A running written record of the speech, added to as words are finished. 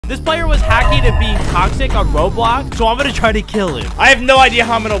This player was hacking and being toxic on Roblox, so I'm gonna try to kill him. I have no idea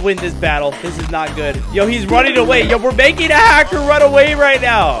how I'm gonna win this battle. This is not good. Yo, he's running away. Yo, we're making a hacker run away right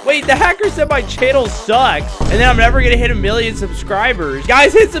now. Wait, the hacker said my channel sucks, and then I'm never gonna hit 1 million subscribers.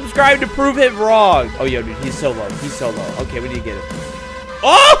 Guys, hit subscribe to prove him wrong. Oh, yo, dude, he's so low. He's so low. Okay, we need to get him.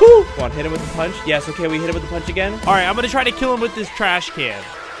 Oh! Come on, hit him with the punch. Yes, okay, we hit him with the punch again. All right, I'm gonna try to kill him with this trash can.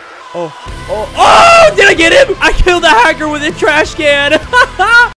 Oh, did I get him? I killed the hacker with a trash can.